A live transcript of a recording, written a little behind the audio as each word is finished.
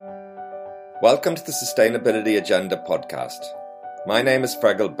Welcome to the Sustainability Agenda podcast. My name is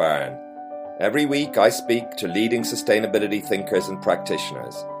Fergal Byrne. Every week I speak to leading sustainability thinkers and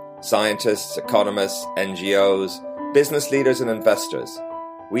practitioners, scientists, economists, NGOs, business leaders and investors.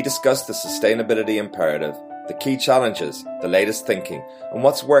 We discuss the sustainability imperative, the key challenges, the latest thinking, and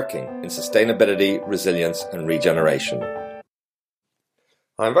what's working in sustainability, resilience and regeneration.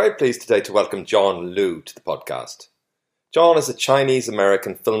 I'm very pleased today to welcome John Liu to the podcast. John is a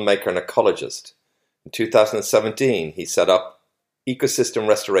Chinese-American filmmaker and ecologist. In 2017, he set up ecosystem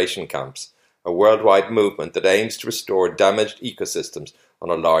restoration camps, a worldwide movement that aims to restore damaged ecosystems on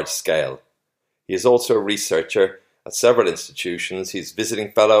a large scale. He is also a researcher at several institutions. He's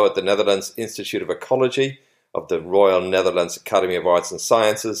visiting fellow at the Netherlands Institute of Ecology of the Royal Netherlands Academy of Arts and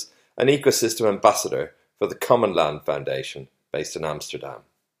Sciences, an ecosystem ambassador for the Common Land Foundation, based in Amsterdam.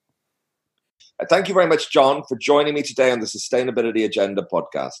 Thank you very much, John, for joining me today on the Sustainability Agenda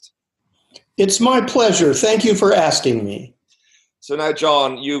podcast. It's my pleasure. Thank you for asking me. So now,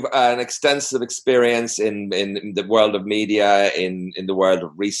 John, you've an extensive experience in the world of media, in the world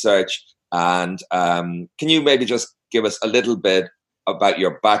of research. And can you maybe just give us a little bit about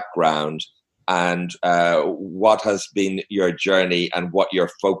your background and what has been your journey and what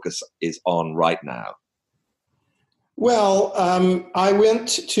your focus is on right now? Well, I went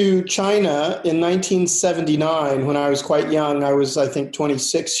to China in 1979 when I was quite young. I was, I think,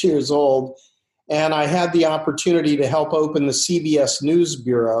 26 years old. And I had the opportunity to help open the CBS News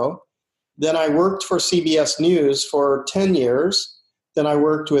Bureau. Then I worked for CBS News for 10 years. Then I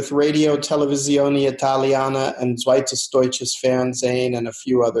worked with Radio Televisione Italiana and Zweites Deutsches Fernsehen and a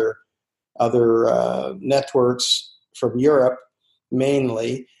few other networks from Europe,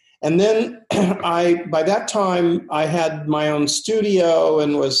 mainly. And then by that time, I had my own studio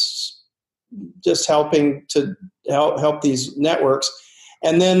and was just helping to help these networks.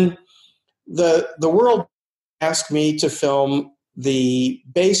 And then the world asked me to film the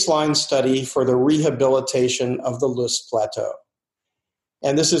baseline study for the rehabilitation of the Lust Plateau.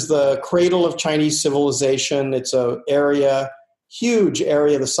 And this is the cradle of Chinese civilization. It's an area, huge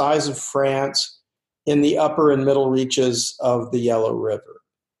area, the size of France, in the upper and middle reaches of the Yellow River.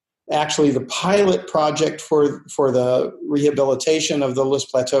 Actually, the pilot project for the rehabilitation of the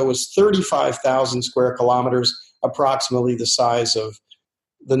Lust Plateau was 35,000 square kilometers, approximately the size of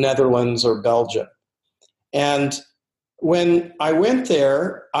the Netherlands or Belgium. And when I went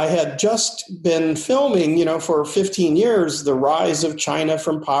there, I had just been filming, for 15 years, the rise of China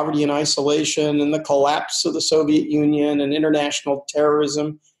from poverty and isolation and the collapse of the Soviet Union and international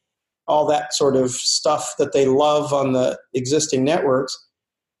terrorism, all that sort of stuff that they love on the existing networks.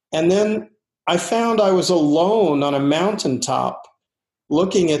 And then I found I was alone on a mountaintop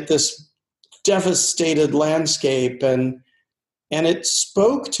looking at this devastated landscape, and it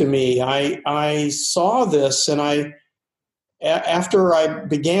spoke to me. I saw this, and after I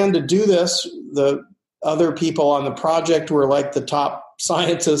began to do this, the other people on the project were like the top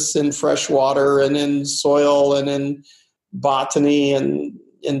scientists in freshwater and in soil and in botany and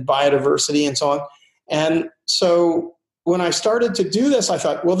in biodiversity and so on. And so when I started to do this, I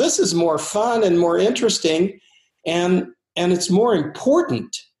thought, well, this is more fun and more interesting, and it's more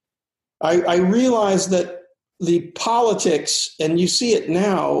important. I realized that the politics, and you see it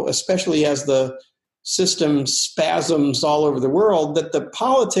now, especially as the system spasms all over the world, that the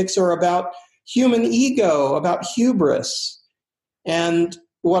politics are about human ego, about hubris. And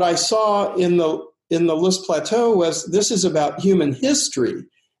what I saw in the Lust Plateau was this is about human history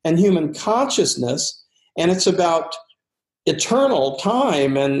and human consciousness, and it's about eternal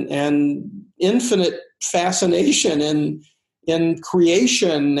time and infinite fascination in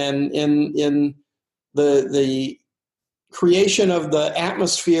creation and in the creation of the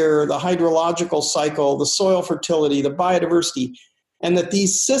atmosphere, the hydrological cycle, the soil fertility, the biodiversity, and that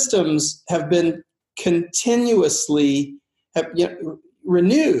these systems have been continuously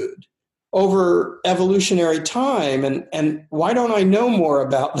renewed over evolutionary time. And why don't I know more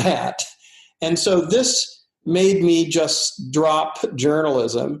about that? And so this made me just drop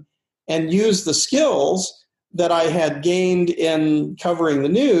journalism and use the skills that I had gained in covering the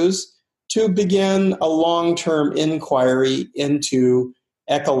news to begin a long-term inquiry into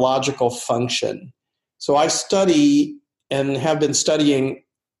ecological function. So I study and have been studying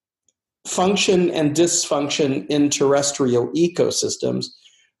function and dysfunction in terrestrial ecosystems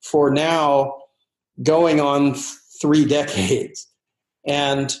for now going on 3 decades.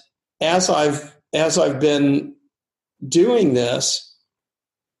 And as I've been doing this,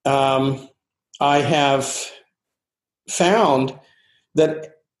 I have found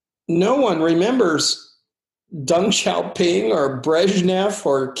that no one remembers Deng Xiaoping or Brezhnev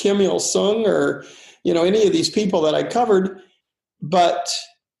or Kim Il-sung or, any of these people that I covered, but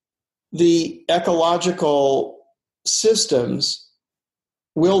the ecological systems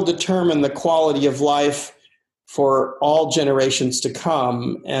will determine the quality of life for all generations to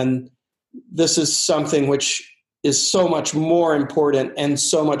come. And this is something which is so much more important and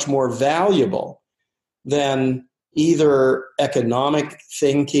so much more valuable than either economic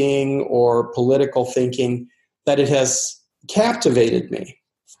thinking or political thinking, that it has captivated me.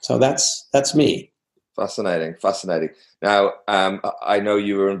 So that's me. Fascinating. Now, I know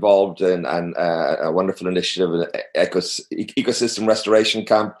you were involved in a wonderful initiative, an ecosystem restoration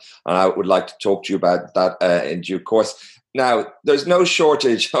camp, and I would like to talk to you about that in due course. Now, there's no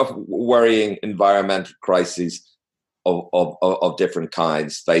shortage of worrying environmental crises of different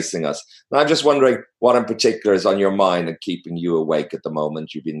kinds facing us. And I'm just wondering what in particular is on your mind and keeping you awake at the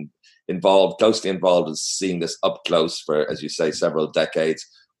moment. You've been closely involved in seeing this up close for, as you say, several decades.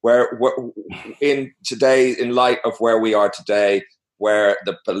 Where in light of where we are today, where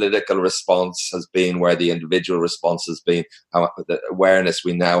the political response has been, where the individual response has been, how the awareness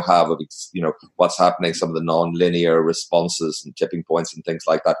we now have of, what's happening, some of the non-linear responses and tipping points and things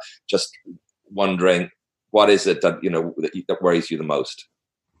like that. Just wondering, what is it that, that worries you the most?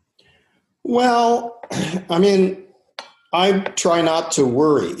 Well, I try not to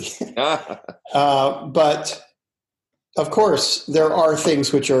worry, but of course, there are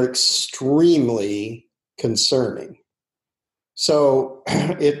things which are extremely concerning. So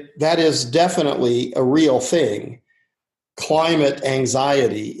that is definitely a real thing. Climate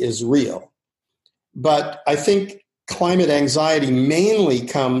anxiety is real. But I think climate anxiety mainly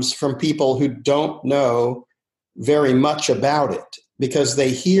comes from people who don't know very much about it, because they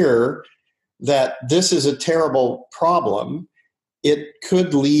hear that this is a terrible problem. It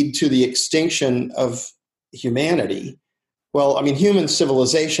could lead to the extinction of humanity. Well, human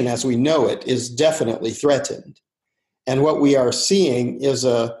civilization as we know it is definitely threatened. And what we are seeing is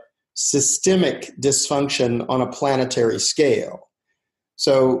a systemic dysfunction on a planetary scale.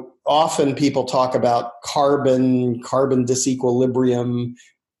 So often people talk about carbon disequilibrium,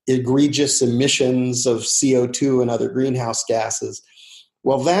 egregious emissions of CO2 and other greenhouse gases.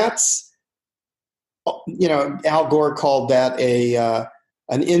 Well, that's, Al Gore called that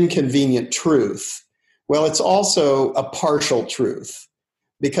an inconvenient truth. Well, it's also a partial truth,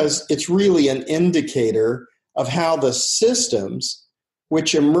 because it's really an indicator of how the systems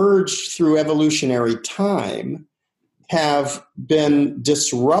which emerged through evolutionary time have been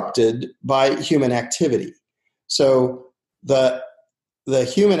disrupted by human activity. So the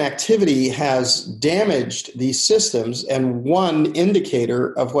human activity has damaged these systems, and one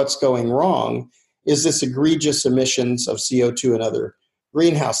indicator of what's going wrong is this egregious emissions of CO2 and other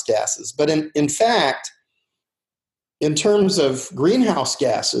greenhouse gases. But in fact, in terms of greenhouse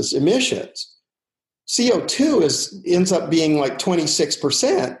gases emissions, CO2 ends up being like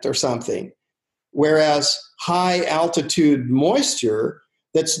 26% or something, whereas high altitude moisture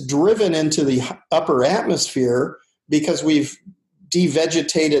that's driven into the upper atmosphere because we've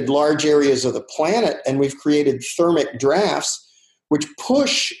devegetated large areas of the planet and we've created thermic drafts which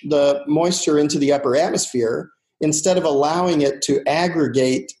push the moisture into the upper atmosphere instead of allowing it to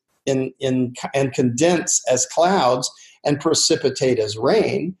aggregate and condense as clouds and precipitate as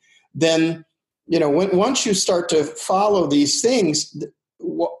rain. Then, once you start to follow these things,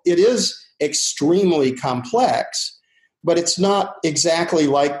 it is extremely complex, but it's not exactly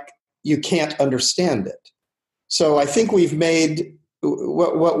like you can't understand it. So I think we've made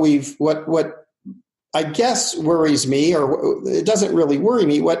what I guess worries me, or it doesn't really worry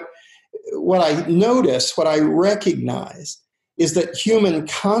me. What I notice, what I recognize, is that human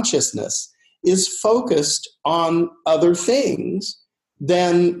consciousness is focused on other things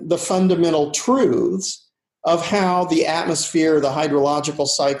than the fundamental truths of how the atmosphere, the hydrological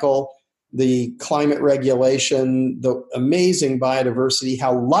cycle, the climate regulation, the amazing biodiversity,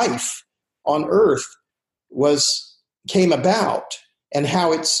 how life on Earth came about, and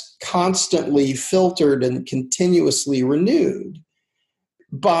how it's constantly filtered and continuously renewed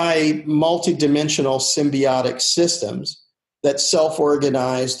by multidimensional symbiotic systems that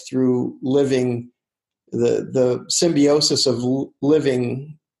self-organized through living, the symbiosis of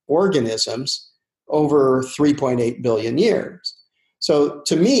living organisms over 3.8 billion years. So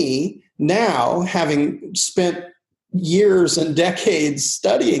to me, now, having spent years and decades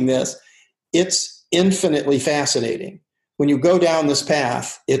studying this, it's infinitely fascinating. When you go down this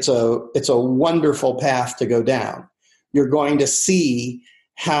path, it's a wonderful path to go down. You're going to see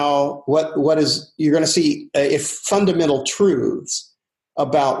you're going to see if fundamental truths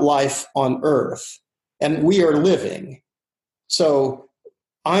about life on Earth and we are living. So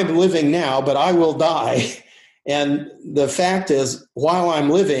I'm living now, but I will die. And the fact is, while I'm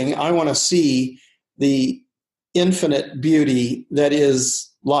living, I want to see the infinite beauty that is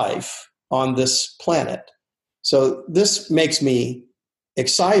life on this planet. So this makes me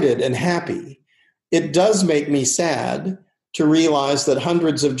excited and happy. It does make me sad to realize that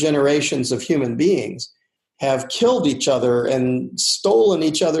hundreds of generations of human beings have killed each other and stolen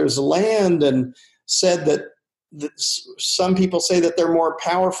each other's land and said that some people say that they're more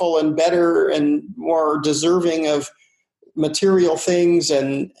powerful and better and more deserving of material things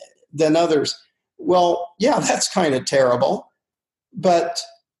than others. Well, yeah, that's kind of terrible. But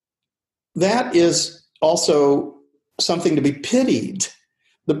that is also something to be pitied.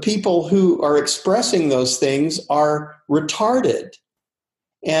 The people who are expressing those things are retarded,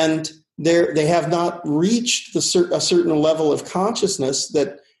 and they have not reached a certain level of consciousness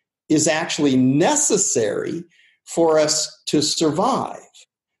that is actually necessary for us to survive.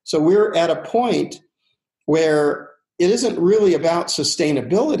 So we're at a point where it isn't really about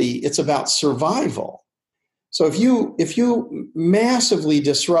sustainability, it's about survival. So if you massively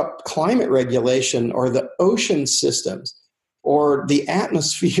disrupt climate regulation or the ocean systems or the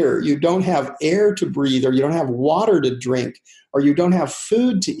atmosphere, you don't have air to breathe, or you don't have water to drink, or you don't have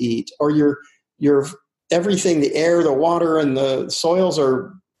food to eat, or your everything, the air, the water, and the soils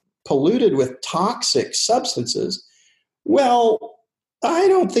are polluted with toxic substances. Well, I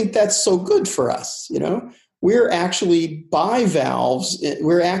don't think that's so good for us. We're actually bivalves.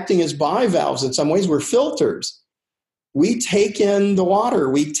 We're acting as bivalves in some ways. We're filters. We take in the water.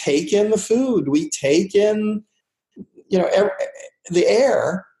 We take in the food. We take in, the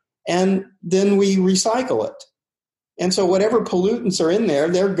air, and then we recycle it. And so whatever pollutants are in there,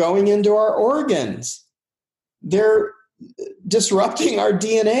 they're going into our organs. They're disrupting our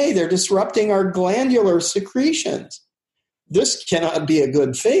DNA. They're disrupting our glandular secretions. This cannot be a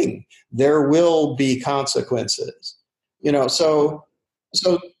good thing. There will be consequences. So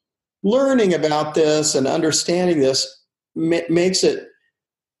learning about this and understanding this makes it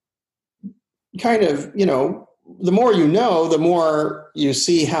kind of, the more you know, the more you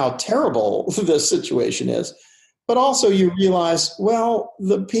see how terrible the situation is. But also you realize, well,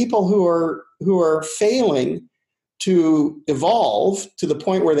 the people who are failing to evolve to the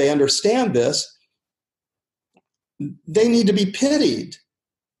point where they understand this, they need to be pitied,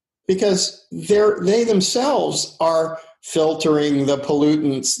 because they themselves are filtering the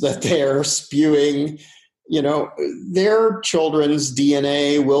pollutants that they're spewing. Their children's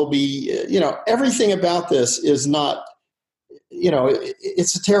DNA will be, everything about this is not,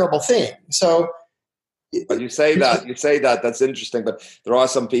 it's a terrible thing. So, but you say that, that's interesting. But there are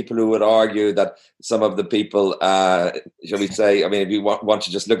some people who would argue that some of the people, shall we say, if you want to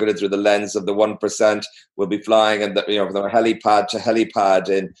just look at it through the lens of the 1%, will be flying and from helipad to helipad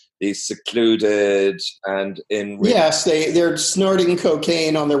in these secluded and in. Yes, they're snorting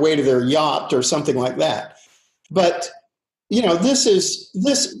cocaine on their way to their yacht or something like that. But they are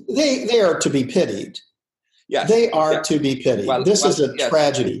to be pitied. Yes, they are to be pitied. This is a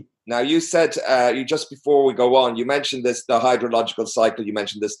tragedy. Now, you said, you just before we go on, you mentioned the hydrological cycle. You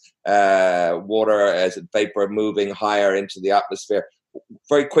mentioned this water as vapor moving higher into the atmosphere.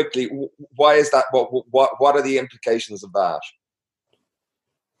 Very quickly, why is that? What are the implications of that?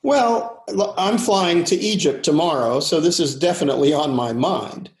 Well, I'm flying to Egypt tomorrow, so this is definitely on my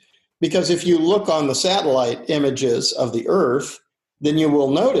mind. Because if you look on the satellite images of the Earth, then you will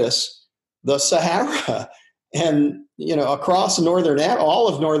notice the Sahara and across all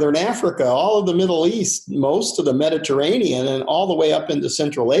of northern Africa, all of the Middle East, most of the Mediterranean, and all the way up into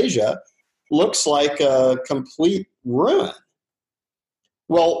Central Asia looks like a complete ruin.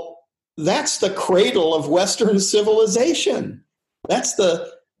 Well, that's the cradle of Western civilization. That's where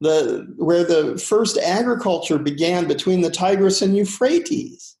the first agriculture began between the Tigris and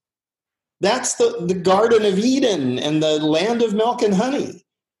Euphrates. That's the Garden of Eden and the land of milk and honey.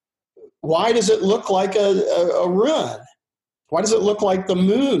 Why does it look like a ruin? Why does it look like the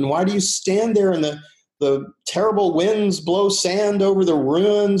moon? Why do you stand there and the terrible winds blow sand over the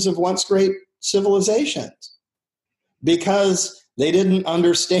ruins of once great civilizations? Because they didn't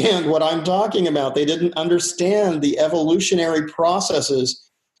understand what I'm talking about. They didn't understand the evolutionary processes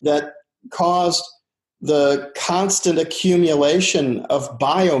that caused the constant accumulation of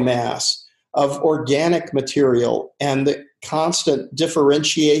biomass, of organic material, and the constant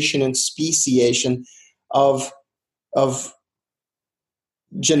differentiation and speciation of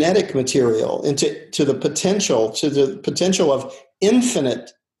genetic material to the potential of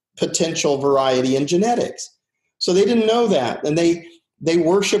infinite potential variety in genetics. So they didn't know that, and they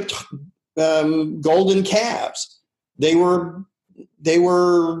worshipped golden calves. They were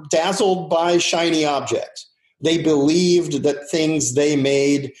dazzled by shiny objects. They believed that things they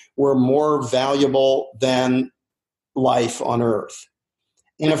made were more valuable than life on Earth.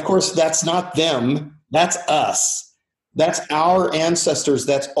 And of course, that's not them. That's us. That's our ancestors.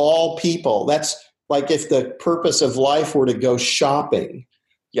 That's all people. That's like if the purpose of life were to go shopping.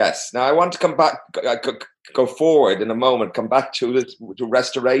 Yes. Now I want to come back, go forward in a moment, come back to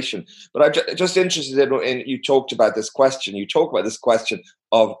restoration. But I'm just interested in you talked about this question. You talk about this question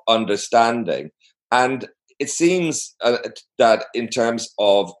of understanding. And it seems that in terms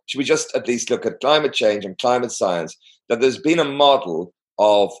of, should we just at least look at climate change and climate science, that there's been a model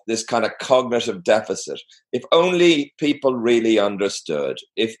of this kind of cognitive deficit. If only people really understood,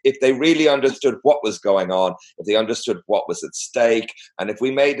 if they really understood what was going on, if they understood what was at stake, and if we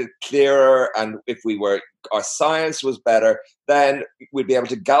made it clearer, and if our science was better, then we'd be able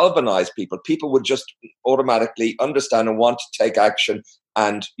to galvanize people. People would just automatically understand and want to take action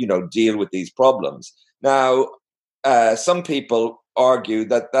and, deal with these problems. Now, some people argue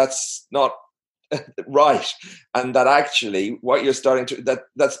that that's not right, and that actually what you're starting to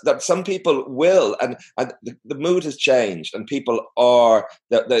that some people will, and the mood has changed, and people are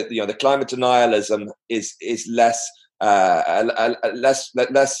the climate denialism is less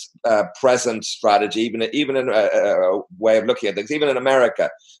less present strategy, even in a way of looking at things, even in America,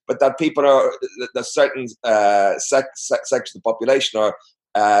 but that people are the certain sections of the population are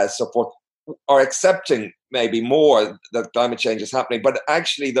so forth are accepting maybe more that climate change is happening, but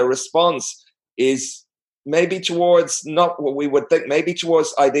actually the response is maybe towards not what we would think, maybe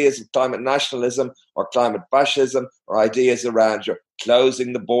towards ideas of climate nationalism or climate fascism, or ideas around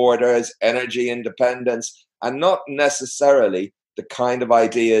closing the borders, energy independence, and not necessarily the kind of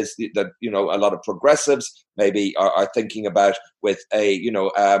ideas that a lot of progressives maybe are thinking about, with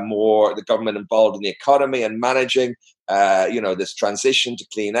more the government involved in the economy and managing this transition to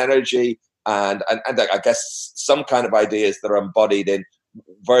clean energy, and I guess some kind of ideas that are embodied in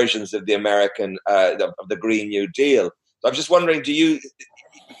versions of the American of the Green New Deal. So I'm just wondering,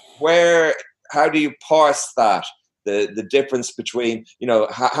 how do you parse that, the difference between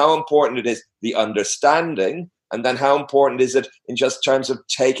how important it is, the understanding, and then how important is it in just terms of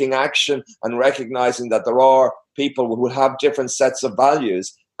taking action and recognizing that there are people who have different sets of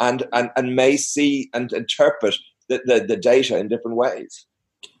values and may see and interpret the data in different ways?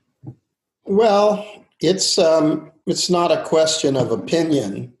 Well, it's not a question of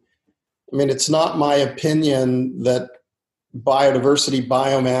opinion. I mean, it's not my opinion that biodiversity,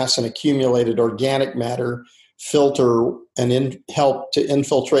 biomass, and accumulated organic matter filter and help to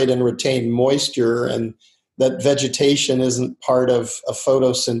infiltrate and retain moisture, and that vegetation isn't part of a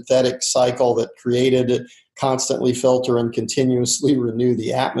photosynthetic cycle that created constantly filter and continuously renew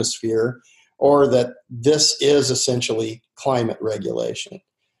the atmosphere, or that this is essentially climate regulation.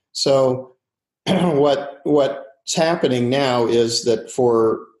 So what's happening now is that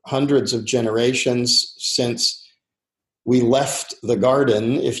for hundreds of generations since we left the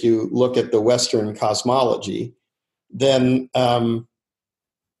garden, if you look at the Western cosmology, then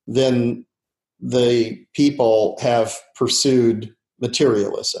the people have pursued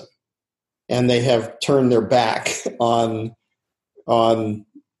materialism, and they have turned their back on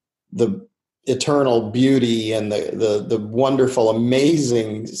the eternal beauty and the wonderful,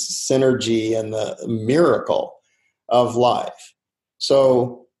 amazing synergy and the miracle of life.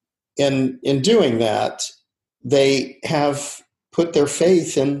 So in doing that, they have put their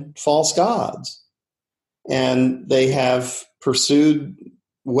faith in false gods, and they have pursued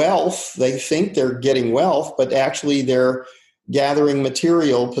wealth. They think they're getting wealth, but actually they're gathering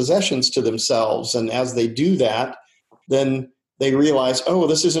material possessions to themselves. And as they do that, then they realize, oh,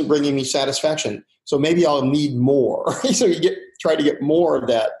 this isn't bringing me satisfaction, so maybe I'll need more. So you try to get more of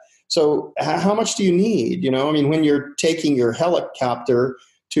that. So how much do you need? I mean, when you're taking your helicopter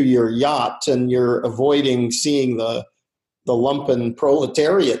to your yacht and you're avoiding seeing the lumpen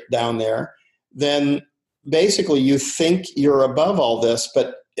proletariat down there, then basically you think you're above all this,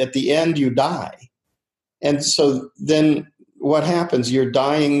 but at the end you die. And so then what happens? You're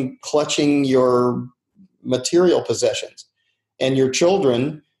dying clutching your material possessions. And your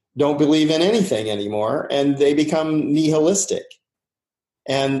children don't believe in anything anymore, and they become nihilistic.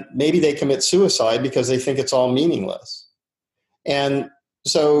 And maybe they commit suicide because they think it's all meaningless. And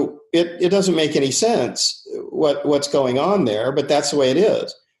so it doesn't make any sense what's going on there, but that's the way it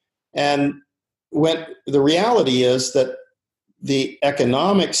is. And when the reality is that the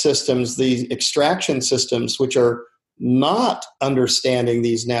economic systems, the extraction systems, which are not understanding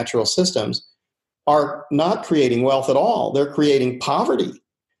these natural systems, are not creating wealth at all. They're creating poverty.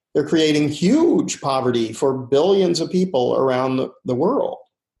 They're creating huge poverty for billions of people around the world.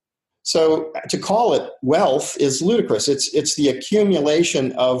 So to call it wealth is ludicrous. It's the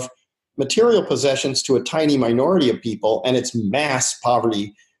accumulation of material possessions to a tiny minority of people, and it's mass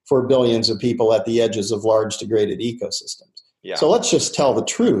poverty for billions of people at the edges of large degraded ecosystems. Yeah. So let's just tell the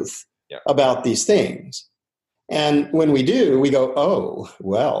truth about these things. And when we do, we go, oh,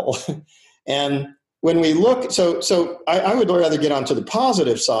 well. And when we look, so I would rather get onto the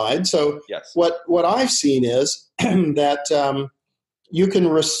positive side. So what I've seen is that you can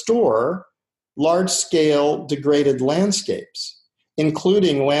restore large-scale degraded landscapes,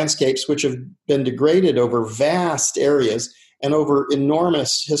 including landscapes which have been degraded over vast areas and over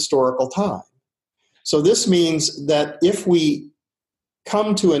enormous historical time. So this means that if we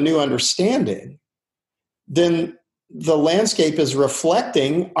come to a new understanding, then the landscape is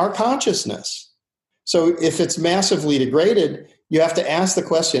reflecting our consciousness. So if it's massively degraded, you have to ask the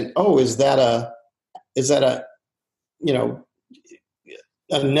question, oh, is that a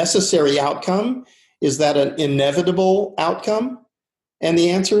necessary outcome? Is that an inevitable outcome? And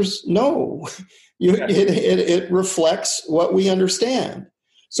the answer is no. It reflects what we understand.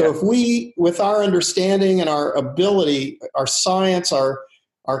 So if we, with our understanding and our ability, our science, our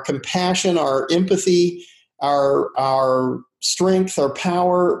compassion, our empathy, our strength, our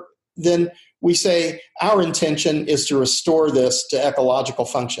power, then we say our intention is to restore this to ecological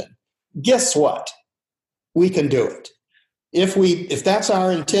function. Guess what? We can do it. If that's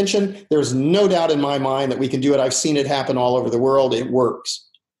our intention, there's no doubt in my mind that we can do it. I've seen it happen all over the world. It works.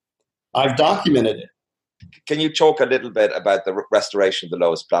 I've documented it. Can you talk a little bit about the restoration of the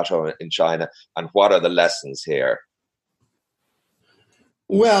lowest plateau in China and what are the lessons here?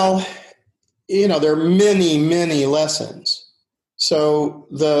 Well, there are many, many lessons. So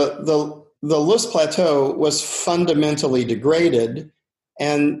the lowest plateau was fundamentally degraded,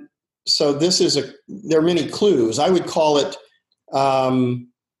 and so there are many clues. I would call it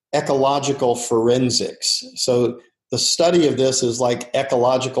ecological forensics. So the study of this is like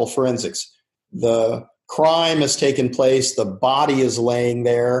ecological forensics. The crime has taken place. The body is laying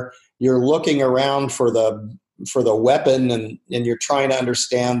there. You're looking around for the weapon, and you're trying to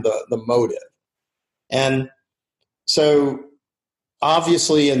understand the motive. And so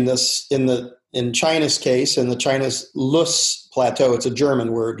obviously in China's case, in the China's Lus Plateau, it's a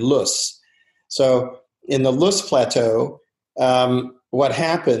German word, Lus. So in the Lus Plateau, what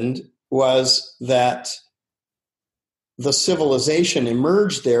happened was that the civilization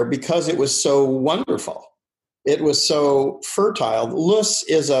emerged there because it was so wonderful. It was so fertile. Lus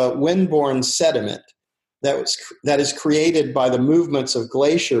is a wind-borne sediment that is created by the movements of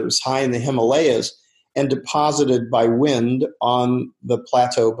glaciers high in the Himalayas and deposited by wind on the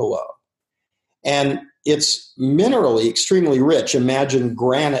plateau below. And it's minerally extremely rich. Imagine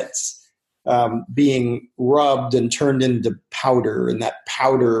granites being rubbed and turned into powder, and that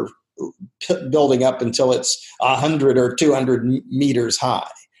powder building up until it's 100 or 200 meters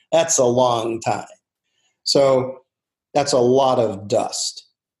high. That's a long time. So that's a lot of dust.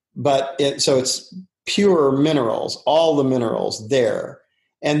 But so it's pure minerals, all the minerals there.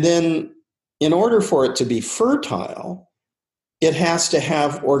 And then in order for it to be fertile, it has to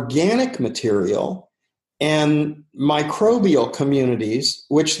have organic material and microbial communities,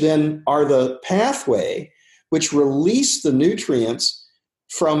 which then are the pathway which release the nutrients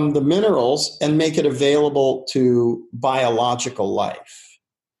from the minerals and make it available to biological life.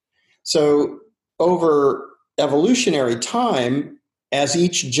 So over evolutionary time, as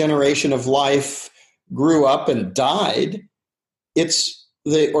each generation of life grew up and died,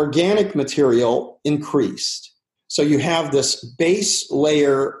 the organic material increased. So you have this base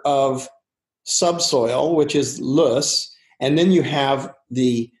layer of subsoil, which is Lus, and then you have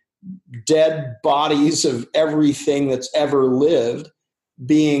the dead bodies of everything that's ever lived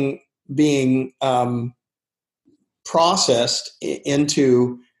being processed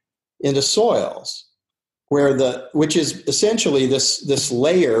into soils, which is essentially this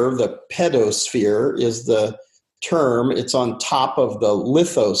layer. The pedosphere is the term. It's on top of the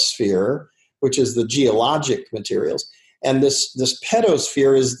lithosphere, which is the geologic materials. And this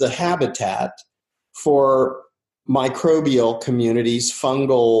pedosphere is the habitat for microbial communities,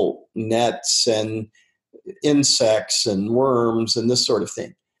 fungal nets and insects and worms and this sort of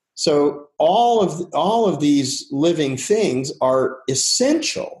thing. So all of these living things are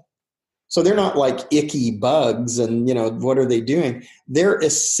essential. So they're not like icky bugs and, what are they doing? They're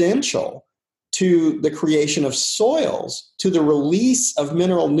essential to the creation of soils, to the release of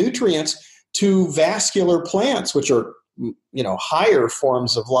mineral nutrients to vascular plants, which are, higher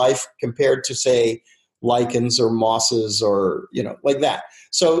forms of life compared to, say, lichens or mosses or, like that.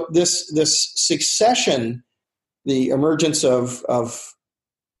 So this succession, the emergence of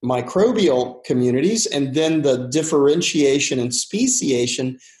microbial communities, and then the differentiation and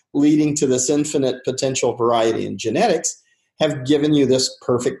speciation leading to this infinite potential variety in genetics, have given you this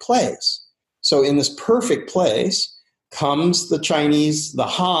perfect place. So in this perfect place comes the Chinese, the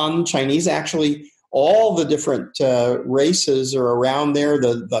Han Chinese. Actually, all the different races are around there,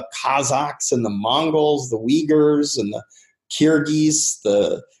 the Kazakhs and the Mongols, the Uyghurs and the Kyrgyz,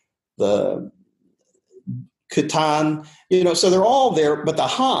 the Khitan, so they're all there, but the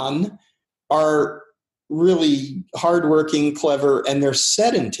Han are really hardworking, clever, and they're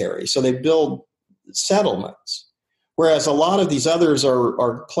sedentary. So they build settlements. Whereas a lot of these others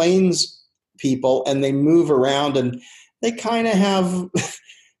are plains people, and they move around, and they kind of have,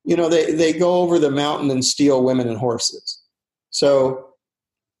 they go over the mountain and steal women and horses. So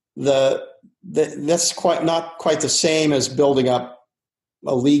that's not quite the same as building up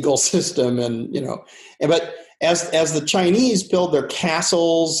a legal system, but as the Chinese build their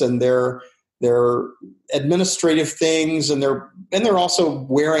castles and their administrative things, and they're also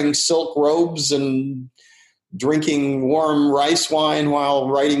wearing silk robes and drinking warm rice wine while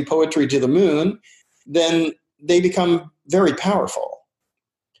writing poetry to the moon, then they become very powerful.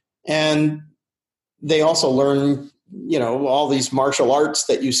 And they also learn, all these martial arts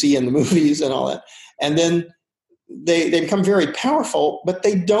that you see in the movies and all that. And then they become very powerful, but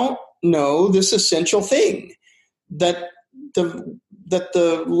they don't know this essential thing, that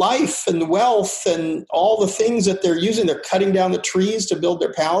the life and wealth and all the things that they're using, they're cutting down the trees to build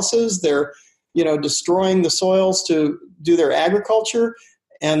their palaces, they're destroying the soils to do their agriculture,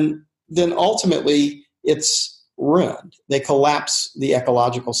 and then ultimately it's ruined. They collapse the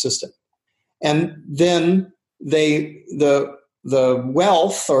ecological system, and then the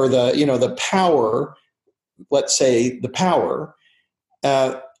wealth, or the power, let's say the power,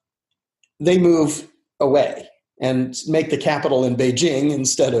 they move away and make the capital in Beijing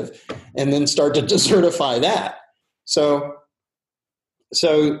and then start to desertify that. So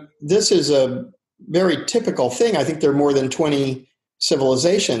this is a very typical thing. I think there are more than 20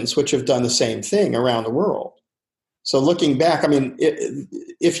 civilizations which have done the same thing around the world. So looking back,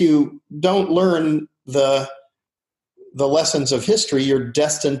 if you don't learn the lessons of history, you're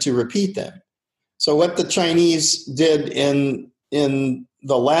destined to repeat them. So what the Chinese did in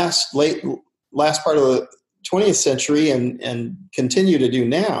the last part of the 20th century and continue to do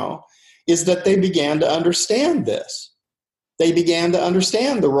now is that they began to understand this. They began to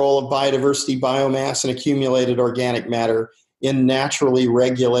understand the role of biodiversity, biomass, and accumulated organic matter in naturally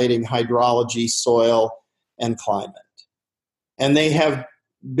regulating hydrology, soil, and climate. And they have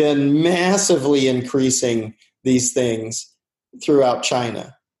been massively increasing these things throughout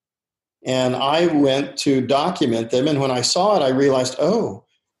China. And I went to document them, and when I saw it, I realized,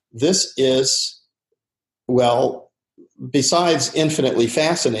 this is, besides infinitely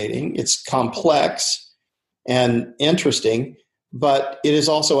fascinating, it's complex and interesting, but it is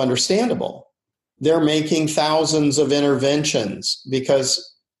also understandable. They're making thousands of interventions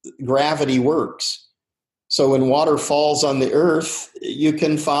because gravity works. So when water falls on the earth, you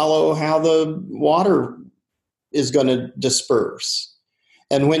can follow how the water is going to disperse.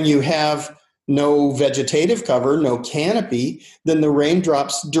 And when you have no vegetative cover, no canopy, then the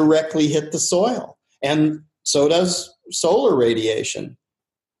raindrops directly hit the soil. And so does solar radiation.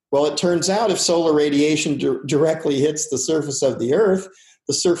 Well, it turns out if solar radiation directly hits the surface of the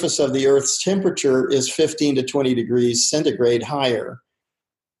Earth's temperature is 15 to 20 degrees centigrade higher,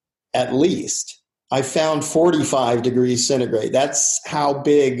 at least. I found 45 degrees centigrade. That's how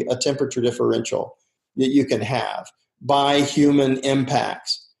big a temperature differential that you can have by human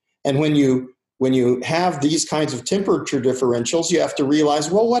impacts. And when you have these kinds of temperature differentials, you have to realize,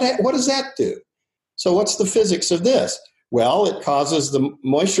 what does that do? So what's the physics of this? Well, it causes the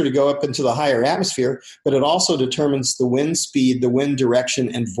moisture to go up into the higher atmosphere, but it also determines the wind speed, the wind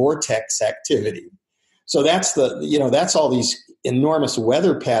direction, and vortex activity. So that's all these enormous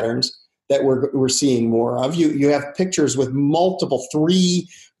weather patterns that we're seeing more of. You have pictures with 3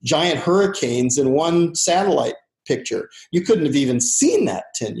 giant hurricanes in one satellite picture. You couldn't have even seen that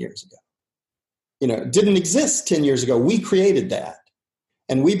 10 years ago. It didn't exist 10 years ago. We created that.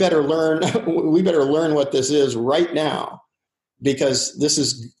 And we better learn what this is right now, because this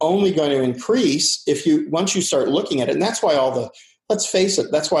is only going to increase once you start looking at it. And that's why let's face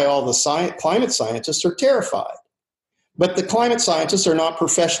it, that's why all the climate scientists are terrified. But the climate scientists are not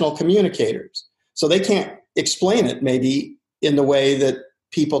professional communicators. So they can't explain it maybe in the way that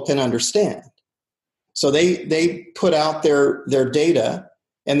people can understand. So they put out their data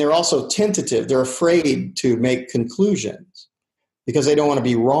And they're also tentative. They're afraid to make conclusions because they don't want to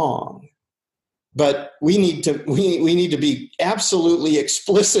be wrong. But we need to be absolutely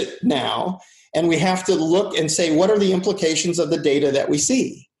explicit now, and we have to look and say, what are the implications of the data that we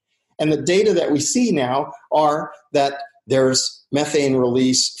see? And the data that we see now are that there's methane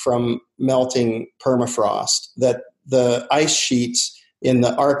release from melting permafrost, that the ice sheets in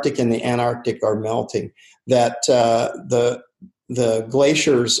the Arctic and the Antarctic are melting, that the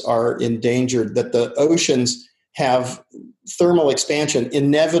glaciers are endangered, that the oceans have thermal expansion,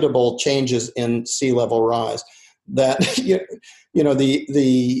 inevitable changes in sea level rise, that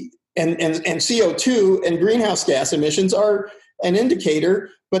and CO2 and greenhouse gas emissions are an indicator,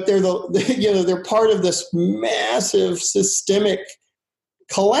 but they're part of this massive systemic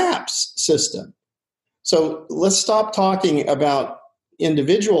collapse system. So let's stop talking about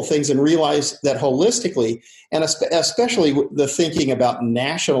individual things and realize that holistically, and especially the thinking about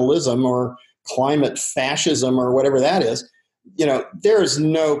nationalism or climate fascism or whatever that is, there is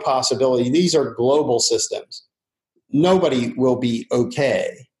no possibility. These are global systems. Nobody will be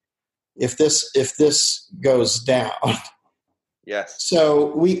okay if this goes down. Yes.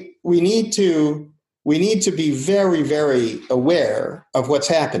 So we need to be very, very aware of what's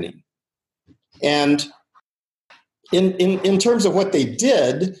happening. And in terms of what they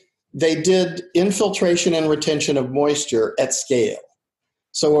did infiltration and retention of moisture at scale.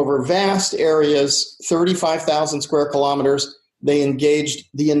 So over vast areas, 35,000 square kilometers, they engaged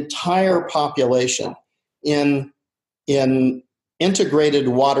the entire population in integrated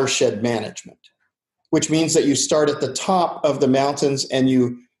watershed management, which means that you start at the top of the mountains and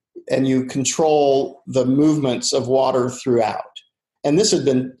you control the movements of water throughout. And this had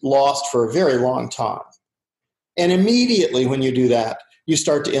been lost for a very long time. And immediately when you do that, you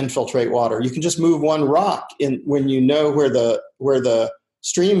start to infiltrate water. You can just move one rock when you know where the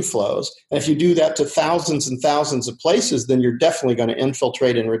stream flows. And if you do that to thousands and thousands of places, then you're definitely going to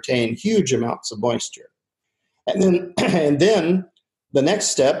infiltrate and retain huge amounts of moisture. And then the next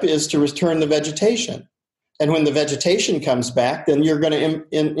step is to return the vegetation. And when the vegetation comes back, then you're going to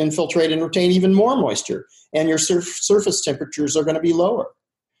infiltrate and retain even more moisture. And your surface temperatures are going to be lower.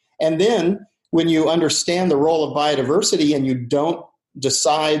 And then when you understand the role of biodiversity and you don't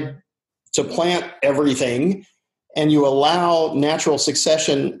decide to plant everything and you allow natural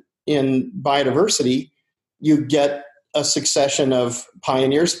succession in biodiversity, you get a succession of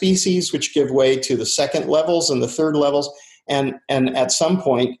pioneer species which give way to the second levels and the third levels. And at some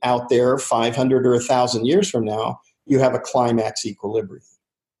point out there, 500 or 1,000 years from now, you have a climax equilibrium.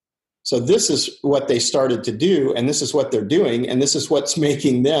 So this is what they started to do, and this is what they're doing, and this is what's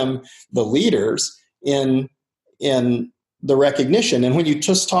making them the leaders in the recognition. And when you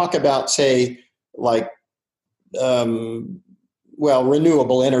just talk about, say, like,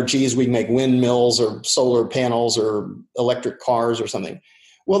 renewable energies, we make windmills or solar panels or electric cars or something.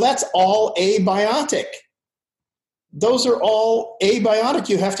 Well, that's all abiotic. Those are all abiotic.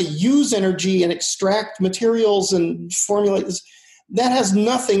 You have to use energy and extract materials and formulate this. That has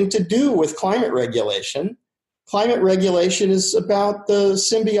nothing to do with climate regulation. Climate regulation is about the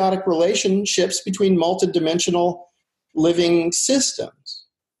symbiotic relationships between multidimensional living systems.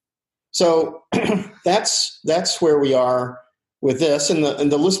 So that's where we are with this. And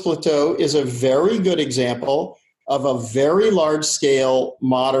the Lys Plateau is a very good example of a very large-scale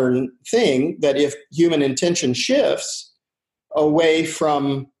modern thing that if human intention shifts away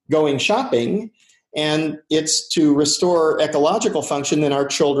from going shopping and it's to restore ecological function, then our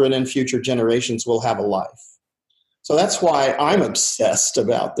children and future generations will have a life. So that's why I'm obsessed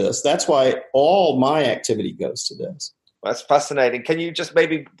about this. That's why all my activity goes to this. That's fascinating. Can you just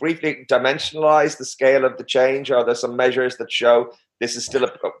maybe briefly dimensionalize the scale of the change? Are there some measures that show this is still,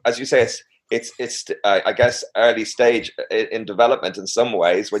 as you say, it's I guess early stage in development in some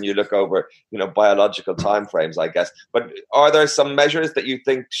ways when you look over biological timeframes, I guess. But are there some measures that you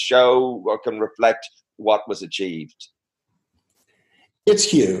think show or can reflect what was achieved? It's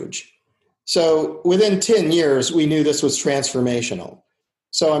huge. So within 10 years, we knew this was transformational.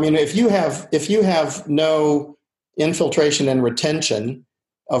 So I mean, if you have no infiltration and retention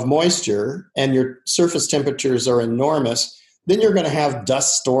of moisture and your surface temperatures are enormous, then you're going to have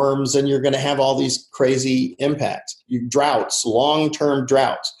dust storms and you're going to have all these crazy impacts. Droughts, long-term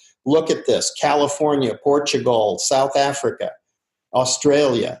droughts. Look at this: California, Portugal, South Africa,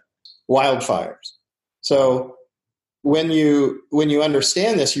 Australia, wildfires. So when you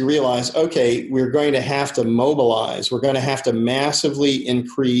understand this, you realize, okay, we're going to have to mobilize. We're going to have to massively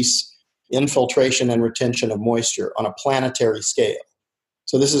increase infiltration and retention of moisture on a planetary scale.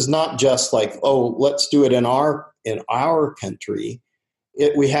 So this is not just like, oh, let's do it in our country.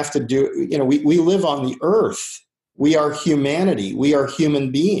 we have to do, we live on the earth. We are humanity. We are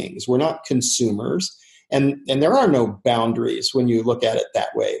human beings. We're not consumers. And there are no boundaries when you look at it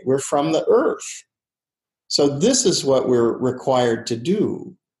that way. We're from the earth. So this is what we're required to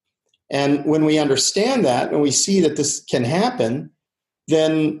do. And when we understand that and we see that this can happen,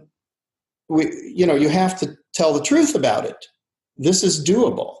 then you have to tell the truth about it. This is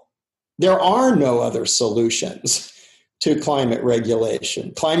doable. There are no other solutions to climate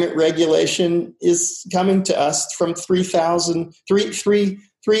regulation. Climate regulation is coming to us from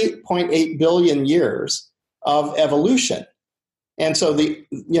 3.8 billion years of evolution. And so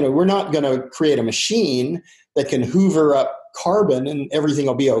we're not going to create a machine that can hoover up carbon and everything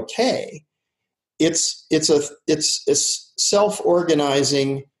will be okay. It's a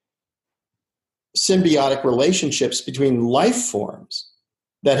self-organizing symbiotic relationships between life forms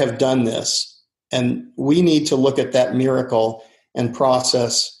that have done this. And we need to look at that miracle and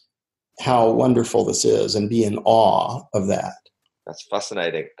process how wonderful this is and be in awe of that. That's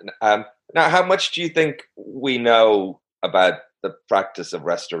fascinating. Now, how much do you think we know about the practice of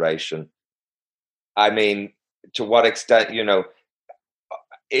restoration? I mean, to what extent, you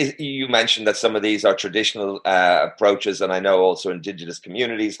mentioned that some of these are traditional approaches, and I know also indigenous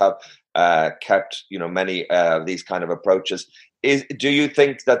communities have kept, many of these kind of approaches. Do you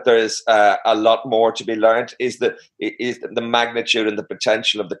think that there's a lot more to be learned? Is the magnitude and the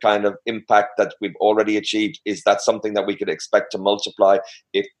potential of the kind of impact that we've already achieved, is that something that we could expect to multiply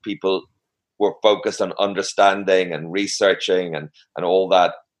if people were focused on understanding and researching and all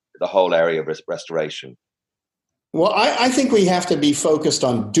that, the whole area of restoration? Well, I think we have to be focused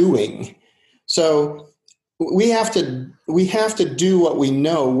on doing. So we have to do what we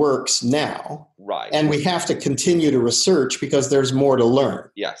know works now. Right. And we have to continue to research because there's more to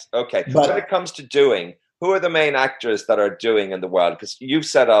learn. Yes. Okay. But when it comes to doing, who are the main actors that are doing in the world? Because you've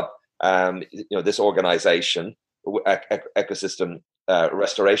set up, this organization, Ecosystem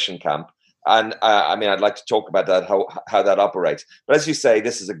Restoration Camp. And I'd like to talk about that, how that operates. But as you say,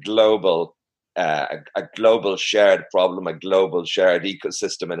 this is a global shared problem, a global shared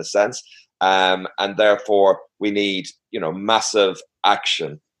ecosystem in a sense. And therefore we need, massive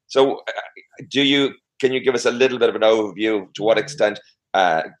action. So can you give us a little bit of an overview to what extent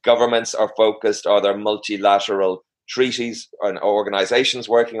governments are focused? Are there multilateral treaties and organizations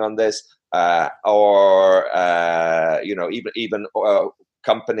working on this? Or even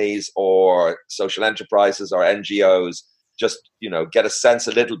companies or social enterprises or NGOs? Just, get a sense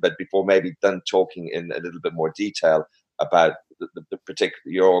a little bit before maybe then talking in a little bit more detail about the particular,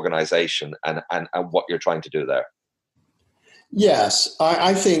 your organization and what you're trying to do there. Yes,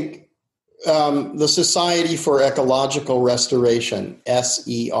 I think the Society for Ecological Restoration,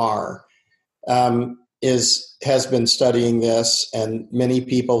 SER, has been studying this, and many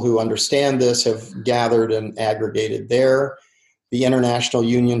people who understand this have gathered and aggregated there. The International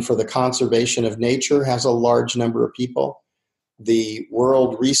Union for the Conservation of Nature has a large number of people. The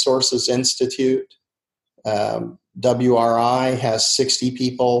World Resources Institute, WRI, has 60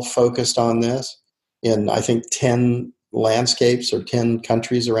 people focused on this in, I think, 10 landscapes or 10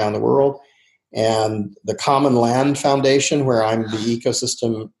 countries around the world. And the Common Land Foundation, where I'm the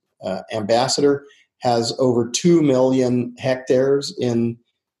ecosystem ambassador, has over 2 million hectares in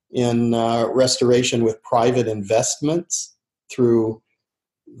restoration with private investments through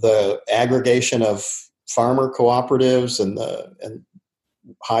the aggregation of farmer cooperatives and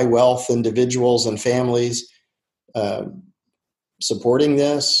high wealth individuals and families supporting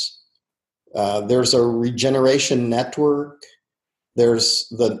this. There's a regeneration network. There's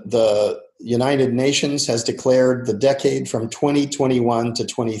the United Nations has declared the decade from 2021 to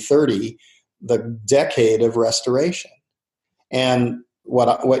 2030 the decade of restoration. And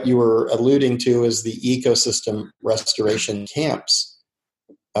what you were alluding to is the ecosystem restoration camps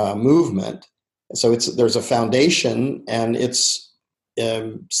movement. So there's a foundation, and it's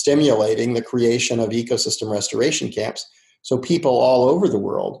stimulating the creation of ecosystem restoration camps so people all over the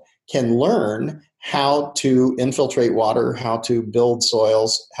world can learn how to infiltrate water, how to build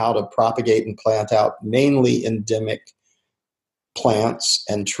soils, how to propagate and plant out mainly endemic plants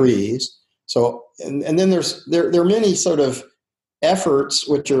and trees. So, and then there are many sort of efforts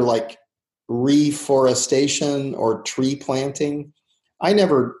which are like reforestation or tree planting. I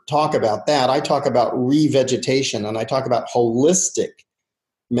never talk about that. I talk about revegetation, and I talk about holistic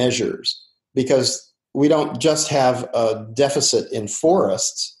measures, because we don't just have a deficit in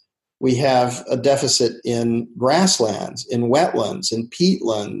forests. We have a deficit in grasslands, in wetlands, in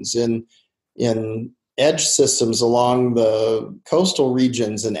peatlands, in edge systems along the coastal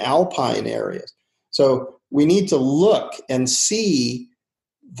regions and alpine areas. So we need to look and see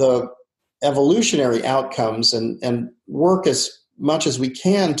the evolutionary outcomes and work as much as we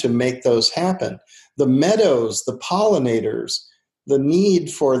can to make those happen. The meadows, the pollinators, the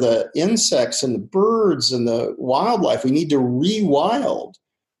need for the insects and the birds and the wildlife. We need to rewild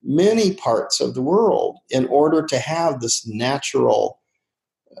many parts of the world in order to have this natural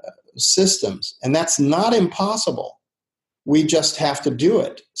systems. And that's not impossible. We just have to do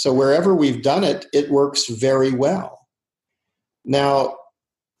it. So wherever we've done it, it works very well. Now,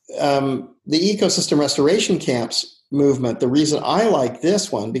 the ecosystem restoration camps movement, the reason I like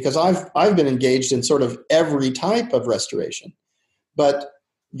this one, because I've been engaged in sort of every type of restoration, but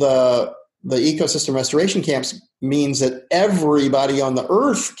the ecosystem restoration camps means that everybody on the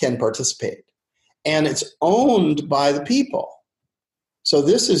earth can participate, and it's owned by the people. So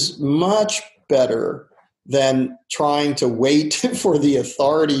this is much better than trying to wait for the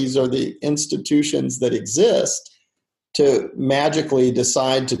authorities or the institutions that exist to magically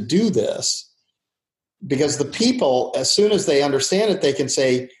decide to do this. Because the people, as soon as they understand it, they can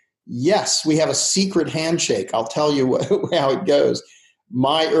say, yes, we have a secret handshake. I'll tell you how it goes.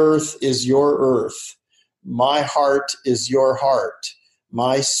 My earth is your earth. My heart is your heart.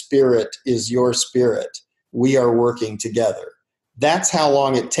 My spirit is your spirit. We are working together. That's how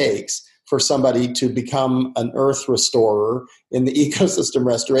long it takes for somebody to become an earth restorer in the ecosystem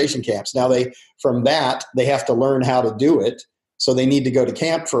restoration camps. Now, from that, they have to learn how to do it. So they need to go to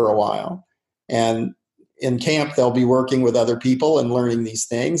camp for a while. And in camp, they'll be working with other people and learning these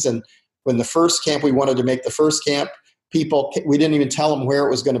things. And when the first camp, we wanted to make the first camp, people, we didn't even tell them where it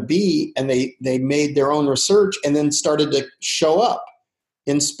was going to be. And they made their own research and then started to show up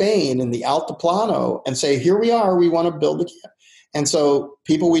in Spain in the Altiplano and say, here we are, we want to build a camp. And so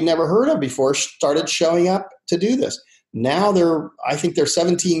people we never heard of before started showing up to do this. Now I think there are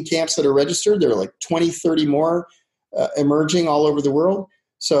 17 camps that are registered. There are like 20, 30 more emerging all over the world.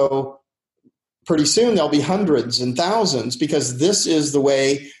 So pretty soon there'll be hundreds and thousands, because this is the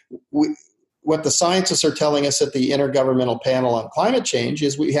way what the scientists are telling us at the Intergovernmental Panel on Climate Change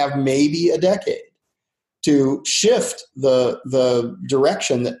is we have maybe a decade to shift the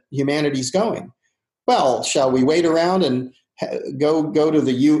direction that humanity's going. Well, shall we wait around and go to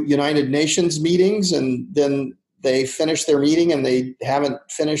the United Nations meetings, and then they finish their meeting and they haven't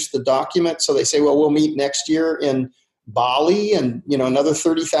finished the document, so they say, well, we'll meet next year in Bali, and another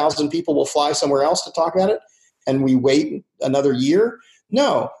 30,000 people will fly somewhere else to talk about it, and we wait another year?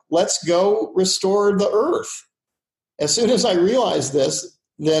 No, let's go restore the earth. As soon as I realized this,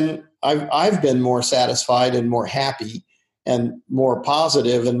 then I've been more satisfied and more happy and more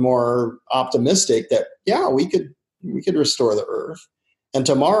positive and more optimistic that, yeah, we could restore the earth. And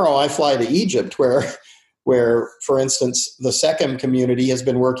tomorrow I fly to Egypt, where, for instance, the Sechem community has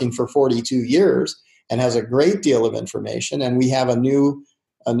been working for 42 years and has a great deal of information. And we have a new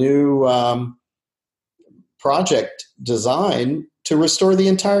project design to restore the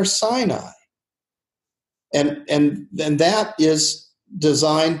entire Sinai. And that is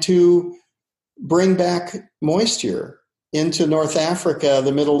designed to bring back moisture into North Africa,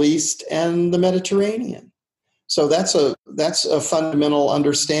 the Middle East, and the Mediterranean. So that's a fundamental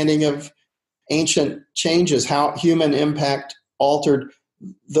understanding of ancient changes, how human impact altered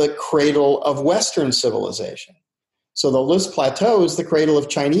the cradle of Western civilization. So the Luz Plateau is the cradle of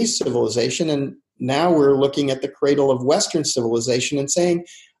Chinese civilization, and now we're looking at the cradle of Western civilization and saying,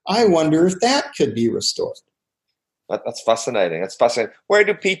 I wonder if that could be restored. That's fascinating. That's fascinating. Where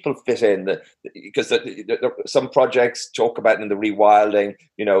do people fit in? Because some projects talk about in the rewilding,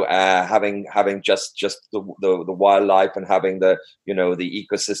 having just the wildlife and having the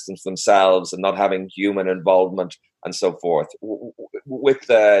ecosystems themselves and not having human involvement and so forth. With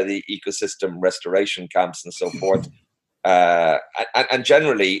the ecosystem restoration camps and so forth, and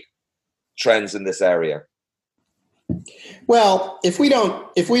generally trends in this area. Well, if we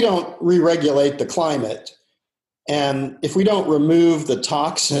don't re-regulate the climate, and if we don't remove the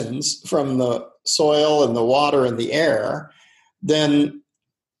toxins from the soil and the water and the air, then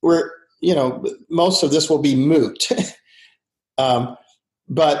most of this will be moot.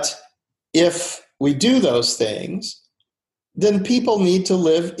 But if we do those things, then people need to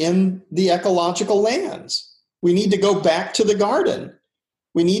live in the ecological lands. We need to go back to the garden.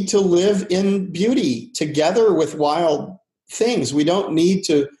 We need to live in beauty together with wild things. We don't need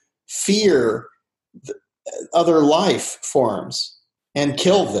to fear other life forms and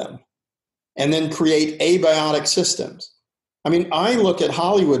kill them and then create abiotic systems. I mean, I look at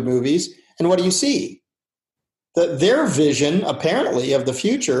Hollywood movies, and what do you see? Their vision, apparently, of the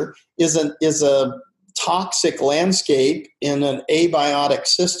future is a toxic landscape in an abiotic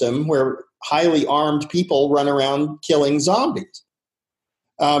system where highly armed people run around killing zombies.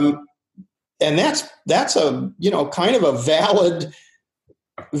 And that's a, kind of a valid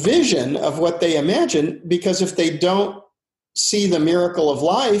vision of what they imagine, because if they don't see the miracle of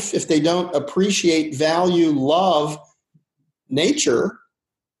life, if they don't appreciate, value, love nature,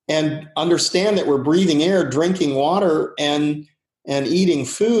 and understand that we're breathing air, drinking water, and eating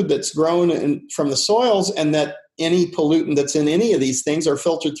food that's grown from the soils, and that any pollutant that's in any of these things are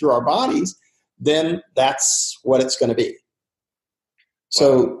filtered through our bodies, then that's what it's going to be.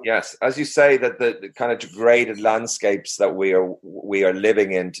 So yes, as you say, that the kind of degraded landscapes that we are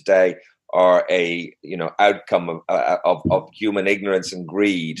living in today are a outcome of human ignorance and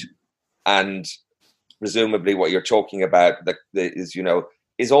greed, and presumably what you're talking about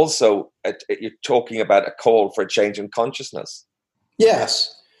is also you're talking about a call for a change in consciousness.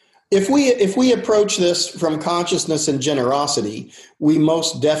 Yes. If we approach this from consciousness and generosity, we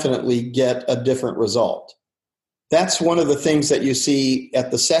most definitely get a different result. That's one of the things that you see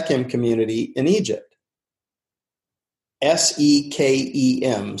at the Sechem community in Egypt.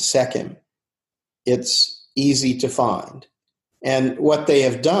 Sekem, Sechem. It's easy to find. And what they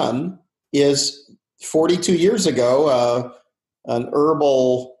have done is 42 years ago, an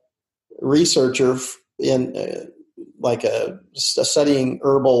herbal researcher studying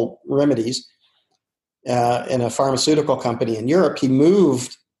herbal remedies in a pharmaceutical company in Europe, he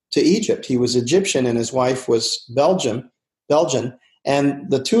moved to Egypt. He was Egyptian and his wife was Belgian, and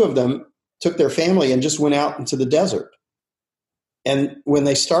the two of them took their family and just went out into the desert. And when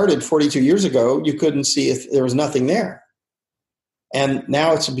they started 42 years ago, you couldn't see if there was nothing there. And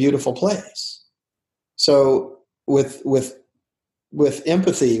now it's a beautiful place. So with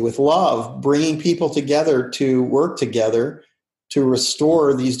empathy, with love, bringing people together to work together to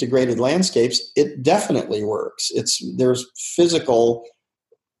restore these degraded landscapes, it definitely works. There's physical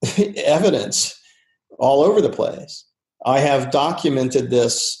evidence all over the place. I have documented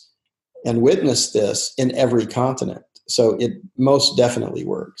this and witnessed this in every continent. So it most definitely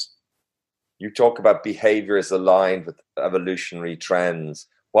works. You talk about behaviors aligned with evolutionary trends.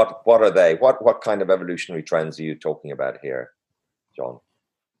 What are they? What kind of evolutionary trends are you talking about here, John?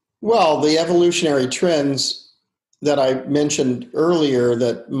 Well, the evolutionary trends that I mentioned earlier,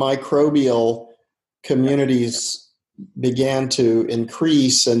 that microbial communities began to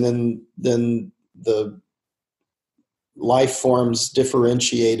increase, and then the life forms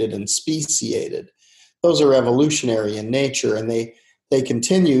differentiated and speciated. Those are evolutionary in nature, and they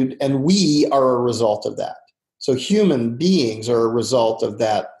continued, and we are a result of that. So human beings are a result of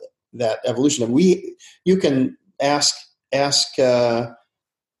that evolution. And you can ask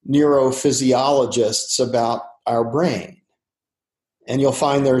neurophysiologists about our brain, and you'll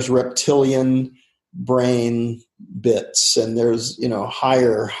find there's reptilian brain bits, and there's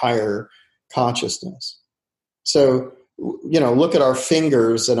higher consciousness. So look at our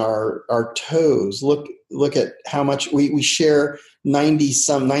fingers and our toes. Look at how much we share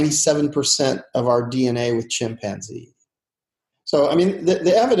 97% of our DNA with chimpanzee. So I mean,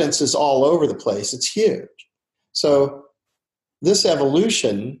 the evidence is all over the place. It's huge. So this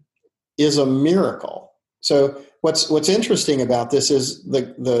evolution is a miracle. So what's interesting about this is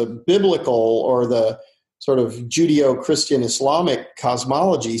the biblical, or the sort of Judeo-Christian Islamic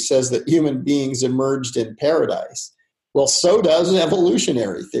cosmology says that human beings emerged in paradise. Well, so does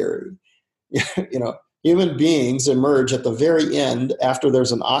evolutionary theory. Human beings emerge at the very end after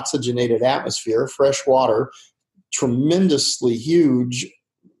there's an oxygenated atmosphere, fresh water, tremendously huge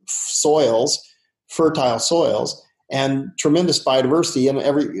soils, fertile soils, and tremendous biodiversity, and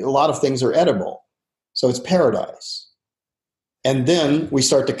a lot of things are edible. So it's paradise. And then we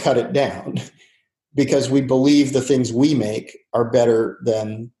start to cut it down because we believe the things we make are better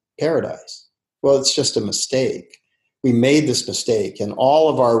than paradise. Well, it's just a mistake. We made this mistake, and all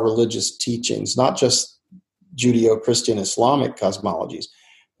of our religious teachings, not just Judeo-Christian Islamic cosmologies,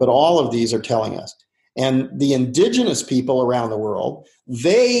 but all of these are telling us. And the indigenous people around the world,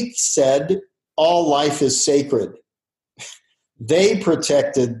 they said all life is sacred. They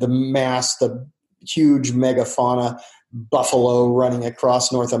protected the huge megafauna, buffalo running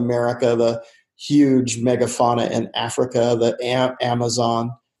across North America, the huge megafauna in Africa, the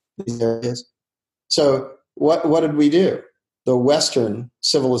Amazon, these areas. So what did we do? The Western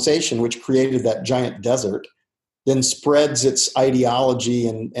civilization, which created that giant desert, then spreads its ideology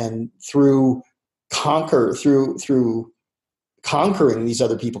and through conquering these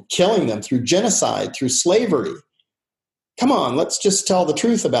other people, killing them through genocide, through slavery. Come on, let's just tell the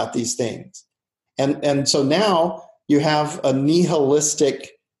truth about these things. And so now you have a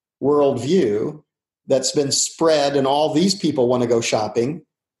nihilistic worldview that's been spread, and all these people want to go shopping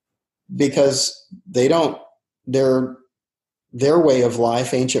because they're their way of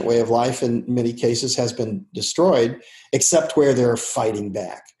life, ancient way of life in many cases, has been destroyed, except where they're fighting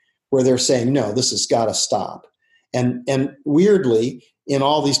back, where they're saying, no, this has got to stop. And weirdly, in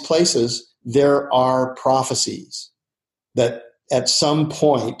all these places, there are prophecies that at some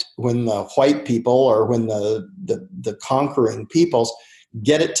point when the white people or when the conquering peoples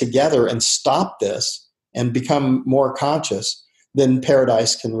get it together and stop this and become more conscious, then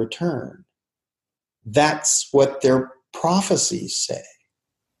paradise can return. That's what their prophecies say.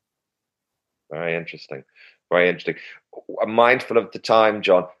 Very interesting. Very interesting. I'm mindful of the time,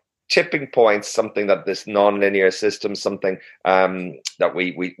 John. Tipping points, something that this non-linear system, something that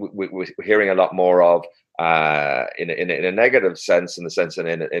we're hearing a lot more of in a negative sense, in the sense, in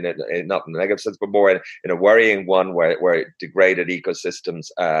not in a negative sense, but more in a worrying one, where degraded ecosystems,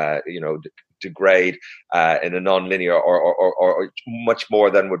 degrade in a non-linear or much more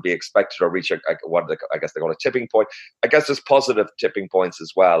than would be expected, or reach what I guess they call a tipping point. I guess there's positive tipping points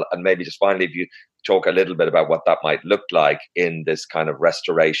as well, and maybe just finally, if you talk a little bit about what that might look like in this kind of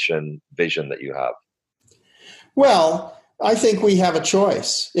restoration vision that you have. Well, I think we have a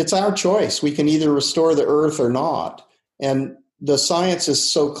choice. It's our choice. We can either restore the earth or not. And the science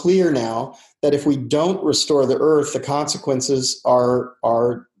is so clear now that if we don't restore the earth, the consequences are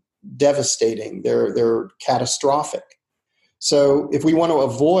devastating. They're catastrophic. So if we want to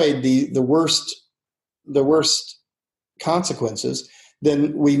avoid the worst consequences,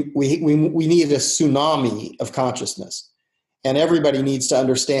 then we need a tsunami of consciousness. And everybody needs to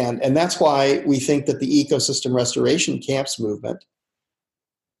understand. And that's why we think that the ecosystem restoration camps movement,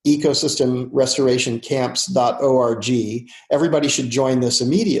 ecosystemrestorationcamps.org, everybody should join this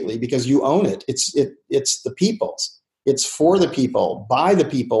immediately, because you own it. It's the people's. It's for the people, by the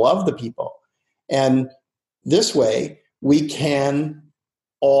people, of the people. And this way, we can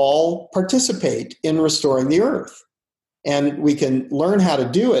all participate in restoring the earth. And we can learn how to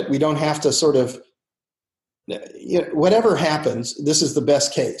do it. We don't have to sort of, whatever happens, this is the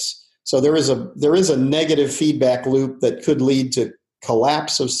best case. So there is a negative feedback loop that could lead to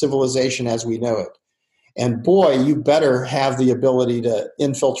collapse of civilization as we know it. And boy, you better have the ability to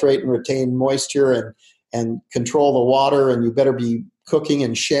infiltrate and retain moisture and control the water, and you better be cooking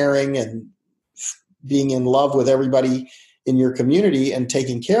and sharing and being in love with everybody in your community and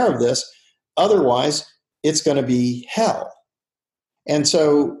taking care of this. Otherwise, it's going to be hell. And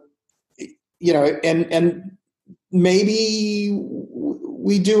so, and maybe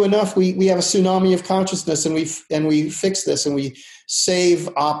we do enough. We have a tsunami of consciousness, and we fix this, and we save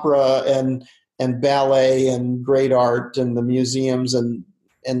opera and ballet and great art and the museums and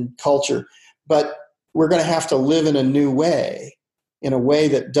culture. But we're going to have to live in a new way, in a way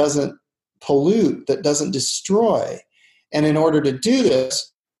that doesn't pollute, that doesn't destroy. And in order to do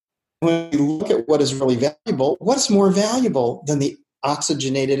this, when we look at what is really valuable, what's more valuable than the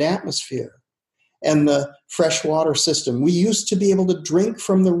oxygenated atmosphere and the freshwater system? We used to be able to drink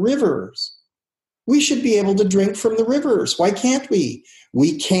from the rivers. We should be able to drink from the rivers. Why can't we?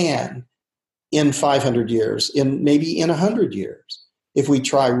 We can in 500 years, maybe in 100 years, if we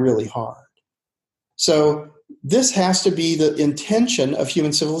try really hard. So this has to be the intention of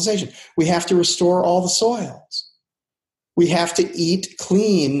human civilization. We have to restore all the soils. We have to eat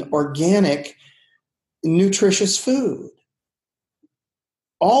clean, organic, nutritious food.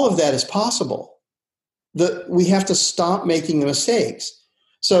 All of that is possible. We have to stop making the mistakes.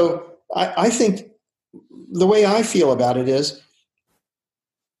 So I think the way I feel about it is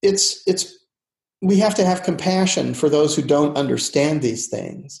we have to have compassion for those who don't understand these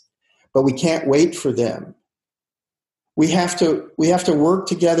things, but we can't wait for them. We have to work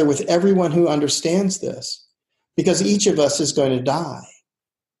together with everyone who understands this, because each of us is going to die.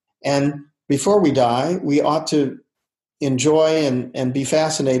 And before we die, we ought to enjoy and be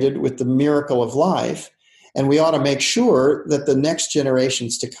fascinated with the miracle of life. And we ought to make sure that the next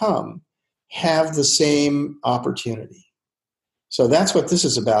generations to come have the same opportunity. So that's what this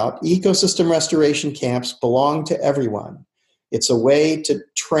is about. Ecosystem restoration camps belong to everyone. It's a way to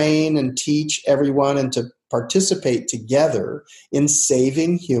train and teach everyone and to participate together in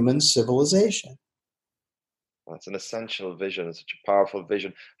saving human civilization. That's an essential vision. It's such a powerful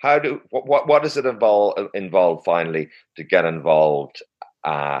vision. What does it involve finally to get involved?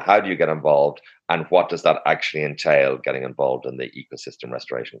 How do you get involved, and what does that actually entail, getting involved in the ecosystem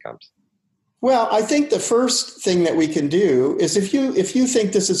restoration camps? Well, I think the first thing that we can do is, if you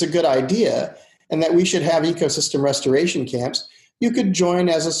think this is a good idea and that we should have ecosystem restoration camps, you could join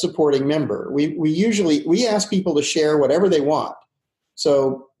as a supporting member. We ask people to share whatever they want.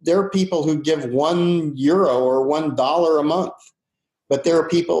 So there are people who give €1 or $1 a month. But there are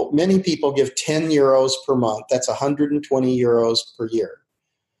many people give 10 euros per month. That's 120 euros per year.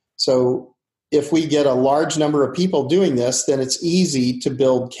 So if we get a large number of people doing this, then it's easy to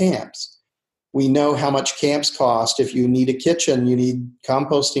build camps. We know how much camps cost. If you need a kitchen, you need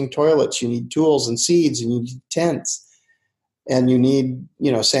composting toilets, you need tools and seeds, and you need tents, and you need,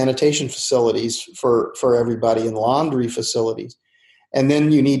 sanitation facilities for everybody and laundry facilities. And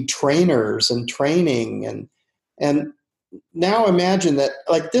then you need trainers and training. And now imagine that,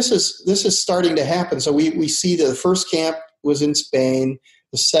 like, this is starting to happen. So we see that the first camp was in Spain,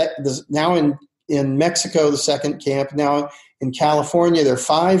 now in Mexico, the second camp. Now in California, there are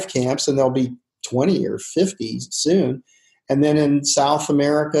 5 camps, and there'll be 20 or 50 soon. And then in South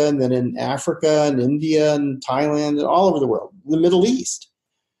America, and then in Africa and India and Thailand and all over the world, the Middle East.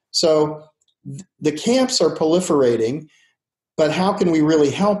 So the camps are proliferating, but how can we really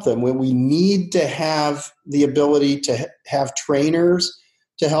help them? When we need to have the ability to have trainers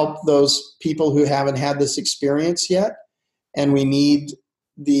to help those people who haven't had this experience yet. And we need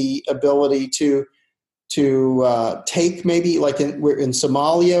the ability to take, maybe like in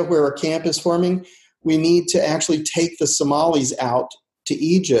Somalia, where a camp is forming, we need to actually take the Somalis out to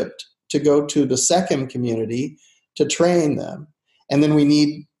Egypt to go to the Sechem community to train them. And then we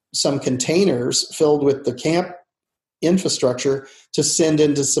need some containers filled with the camp infrastructure to send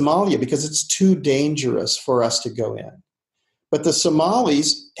into Somalia, because it's too dangerous for us to go in. But the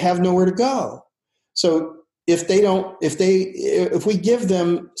Somalis have nowhere to go. So if we give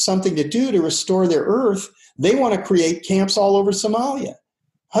them something to do to restore their earth, they want to create camps all over Somalia,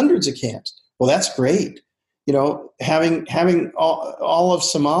 hundreds of camps. Well, that's great. Having all of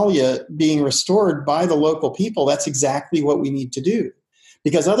Somalia being restored by the local people, that's exactly what we need to do.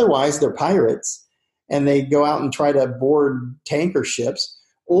 Because otherwise they're pirates and they go out and try to board tanker ships,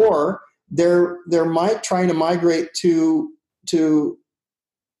 or they're trying to migrate to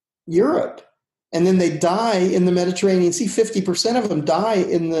Europe. And then they die in the Mediterranean Sea. 50% of them die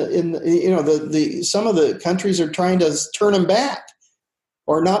in some of the countries are trying to turn them back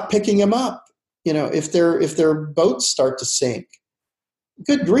or not picking them up. If their boats start to sink.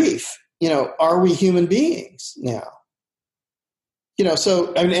 Good grief. Are we human beings now?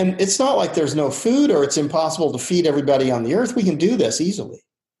 So, and it's not like there's no food or it's impossible to feed everybody on the earth. We can do this easily.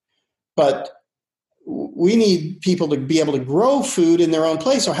 But we need people to be able to grow food in their own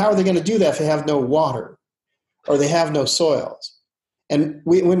place. Or how are they going to do that if they have no water or they have no soils? And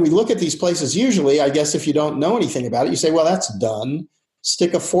when we look at these places, usually, I guess if you don't know anything about it, you say, well, that's done.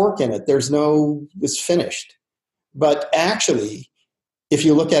 Stick a fork in it. It's finished. But actually, if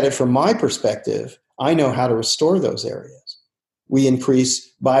you look at it from my perspective, I know how to restore those areas. We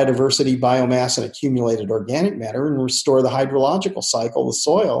increase biodiversity, biomass, and accumulated organic matter and restore the hydrological cycle, the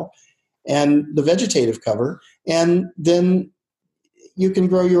soil, and the vegetative cover, and then you can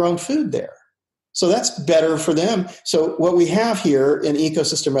grow your own food there. So that's better for them. So what we have here in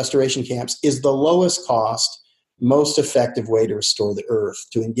ecosystem restoration camps is the lowest cost, most effective way to restore the earth,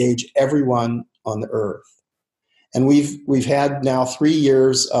 to engage everyone on the earth. And we've had now 3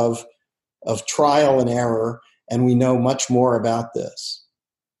 years of trial and error, and we know much more about this.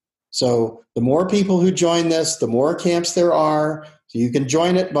 So the more people who join this, the more camps there are. So you can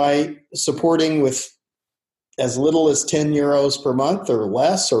join it by supporting with as little as 10 euros per month or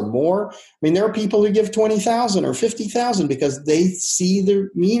less or more. I mean, there are people who give 20,000 or 50,000 because they see the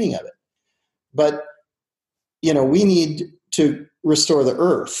meaning of it. But, we need to restore the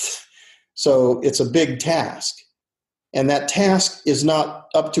earth. So it's a big task. And that task is not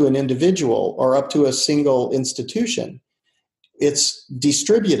up to an individual or up to a single institution. It's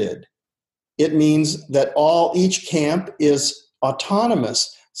distributed. It means that each camp is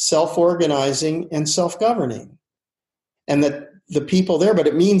autonomous, self-organizing, and self-governing. And that the people there, but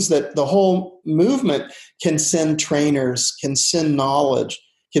it means that the whole movement can send trainers, can send knowledge,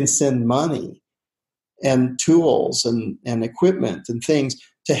 can send money and tools and equipment and things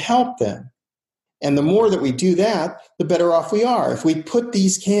to help them. And the more that we do that, the better off we are. If we put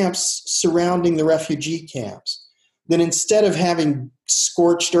these camps surrounding the refugee camps, then instead of having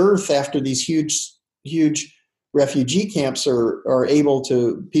scorched earth after these huge refugee camps people are able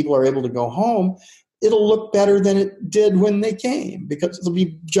to go home, it'll look better than it did when they came, because there'll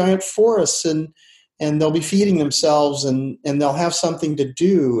be giant forests and they'll be feeding themselves and they'll have something to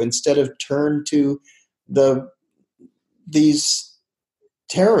do instead of turn to these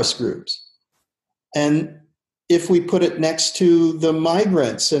terrorist groups. And if we put it next to the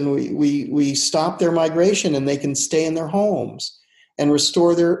migrants and we stop their migration and they can stay in their homes and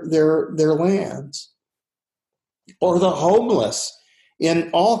restore their lands. Or the homeless in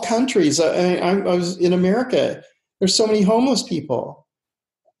all countries. I was in America. There's so many homeless people.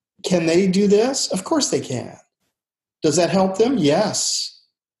 Can they do this? Of course they can. Does that help them? Yes.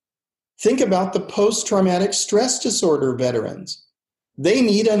 Think about the post-traumatic stress disorder veterans. They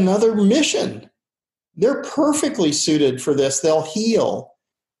need another mission. They're perfectly suited for this. They'll heal.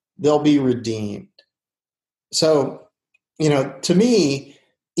 They'll be redeemed. So, to me,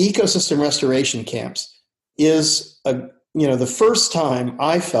 ecosystem restoration camps is the first time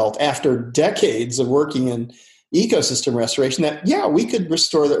I felt after decades of working in ecosystem restoration that, we could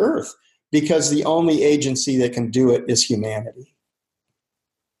restore the earth because the only agency that can do it is humanity.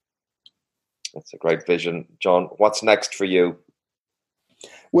 That's a great vision. John, what's next for you?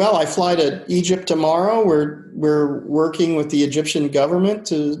 Well, I fly to Egypt tomorrow. We're working with the Egyptian government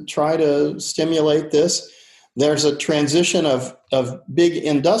to try to stimulate this. There's a transition of big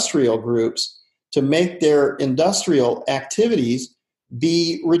industrial groups to make their industrial activities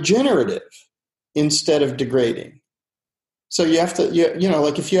be regenerative instead of degrading. So you have to,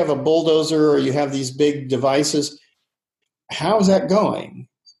 like if you have a bulldozer or you have these big devices, how's that going?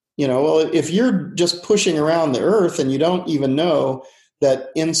 Well, if you're just pushing around the earth and you don't even know that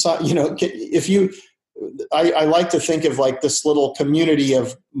inside, I like to think of like this little community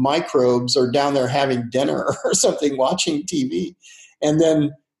of microbes are down there having dinner or something, watching TV, and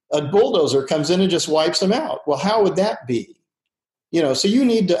then a bulldozer comes in and just wipes them out. Well, how would that be? So you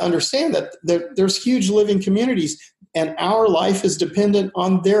need to understand that there's huge living communities and our life is dependent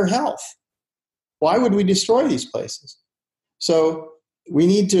on their health. Why would we destroy these places? So we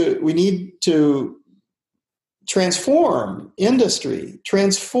need to transform industry,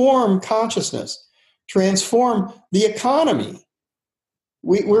 transform consciousness, transform the economy.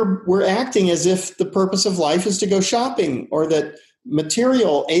 We're acting as if the purpose of life is to go shopping, or that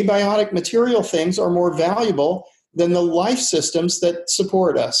abiotic material things are more valuable than the life systems that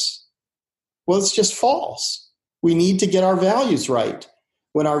support us. Well, it's just false. We need to get our values right.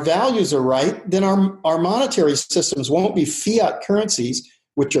 When our values are right, then our monetary systems won't be fiat currencies,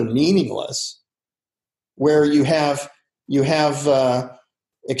 which are meaningless, where you have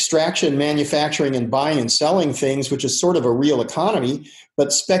extraction, manufacturing, and buying and selling things, which is sort of a real economy,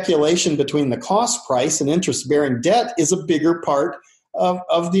 but speculation between the cost price and interest-bearing debt is a bigger part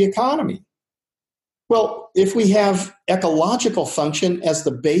of the economy. Well, if we have ecological function as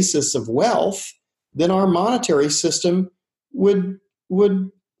the basis of wealth, then our monetary system would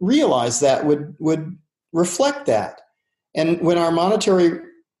realize that, would reflect that. And when our monetary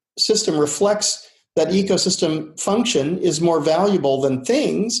system reflects that ecosystem function is more valuable than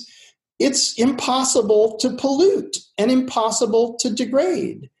things, it's impossible to pollute and impossible to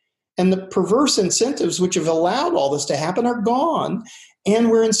degrade. And the perverse incentives which have allowed all this to happen are gone,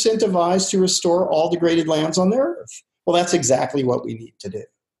 and we're incentivized to restore all degraded lands on the earth. Well, that's exactly what we need to do.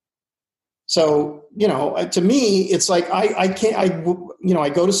 So, to me, it's like I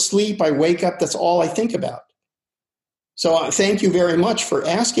go to sleep, I wake up, that's all I think about. So thank you very much for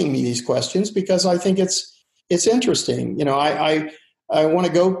asking me these questions, because I think it's interesting. I want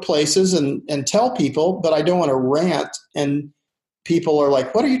to go places and tell people, but I don't want to rant, and people are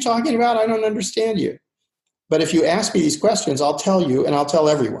like, what are you talking about? I don't understand you. But if you ask me these questions, I'll tell you, and I'll tell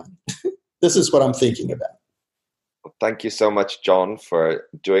everyone. This is what I'm thinking about. Thank you so much, John, for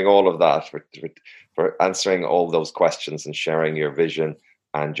doing all of that, for answering all those questions and sharing your vision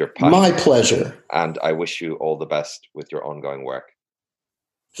and your passion. My pleasure. And I wish you all the best with your ongoing work.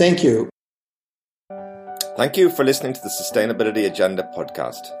 Thank you. Thank you for listening to the Sustainability Agenda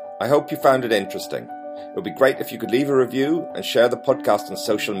podcast. I hope you found it interesting. It would be great if you could leave a review and share the podcast on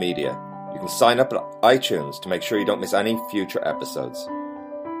social media. You can sign up at iTunes to make sure you don't miss any future episodes.